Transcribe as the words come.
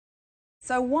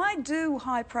So why do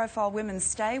high-profile women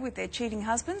stay with their cheating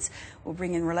husbands? We'll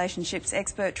bring in relationships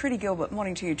expert Trudy Gilbert.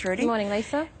 Morning to you, Trudy. Good morning,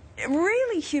 Lisa.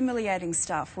 Really humiliating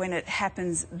stuff when it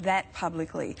happens that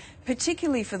publicly,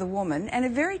 particularly for the woman, and a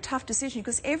very tough decision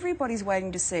because everybody's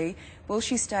waiting to see, will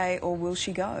she stay or will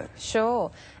she go? Sure.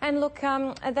 And look,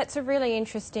 that's a really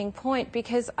interesting point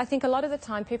because I think a lot of the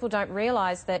time people don't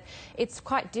realise that it's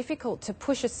quite difficult to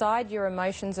push aside your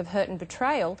emotions of hurt and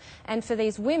betrayal, and for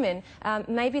these women,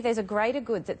 maybe there's a greater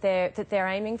good that they're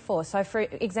aiming for. So, for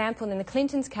example, in the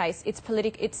Clintons' case,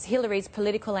 it's Hillary's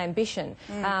political ambition.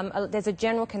 There's a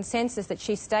general consensus that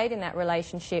she stayed in that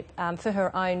relationship for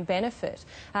her own benefit.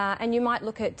 And you might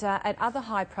look at other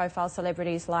high-profile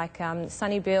celebrities like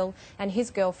Sonny Bill and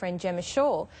his girlfriend Gemma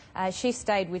Shaw. She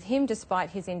stayed with him despite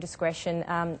his indiscretion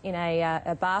in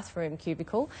a bathroom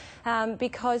cubicle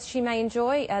because she may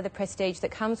enjoy the prestige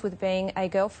that comes with being a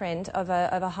girlfriend of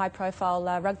a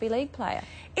high-profile rugby league player.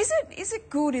 Is it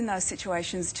good in those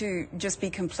situations to just be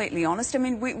completely honest? I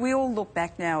mean, we all look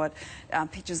back now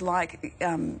at pictures like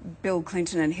Bill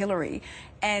Clinton and Hillary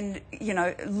and, you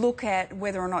know, look at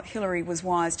whether or not Hillary was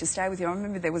wise to stay with you. I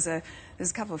remember there's a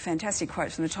couple of fantastic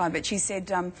quotes from the time, but she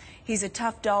said, he's a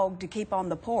tough dog to keep on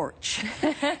the porch,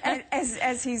 and,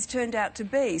 as he's turned out to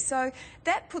be. So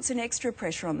that puts an extra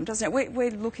pressure on them, doesn't it? We're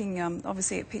looking,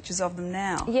 obviously, at pictures of them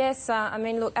now. Yes, I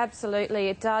mean, look, absolutely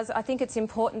it does. I think it's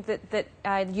important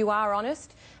that you are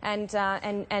honest, and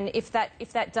if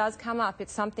that does come up,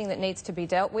 it's something that needs to be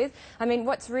dealt with. I mean,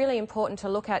 what's really important to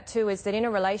look at too is that in a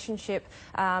relationship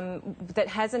that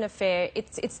has an affair,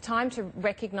 it's time to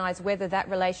recognise whether that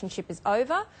relationship is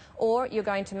over or you're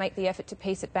going to make the effort to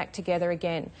piece it back together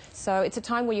again. So it's a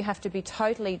time where you have to be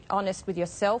totally honest with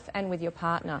yourself and with your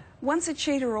partner. Once a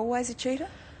cheater, always a cheater?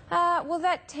 Well,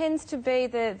 that tends to be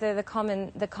the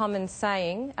common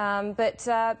saying, but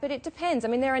it depends. I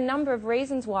mean, there are a number of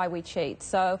reasons why we cheat.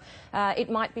 So it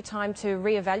might be time to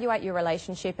reevaluate your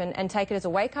relationship and take it as a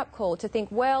wake-up call to think,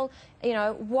 well, you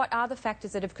know, what are the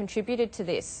factors that have contributed to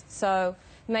this? So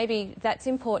maybe that's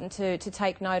important to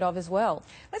take note of as well.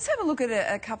 Let's have a look at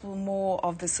a couple more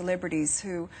of the celebrities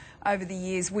who, over the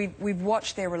years, we've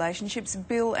watched their relationships.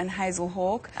 Bill and Hazel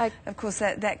Hawke. Of course,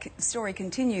 that story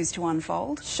continues to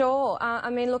unfold. Sure. I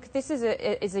mean, look, this is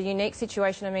a unique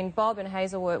situation. I mean, Bob and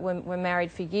Hazel were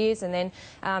married for years, and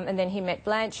then he met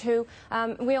Blanche, who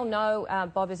we all know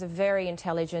Bob is a very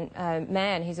intelligent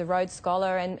man. He's a Rhodes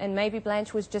Scholar, and maybe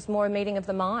Blanche was just more a meeting of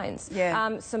the minds.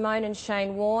 Yeah. Simone and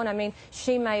Shane Warne, I mean,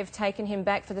 she may have taken him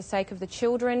back for the sake of the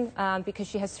children because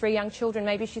she has 3 young children.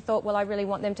 Maybe she thought, well, I really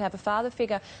want them to have a father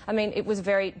figure. I mean, it was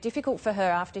very difficult for her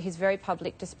after his very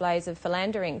public displays of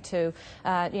philandering to,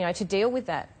 you know, to deal with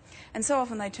that. And so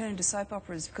often they turn into soap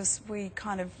operas because we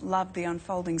kind of love the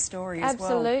unfolding story as well.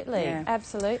 Absolutely, Yeah.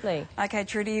 Absolutely. Okay,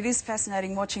 Trudy, it is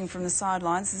fascinating watching from the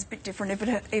sidelines. It's a bit different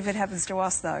if it happens to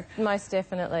us, though. Most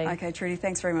definitely. Okay, Trudy,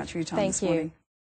 thanks very much for your time this morning. Thank you.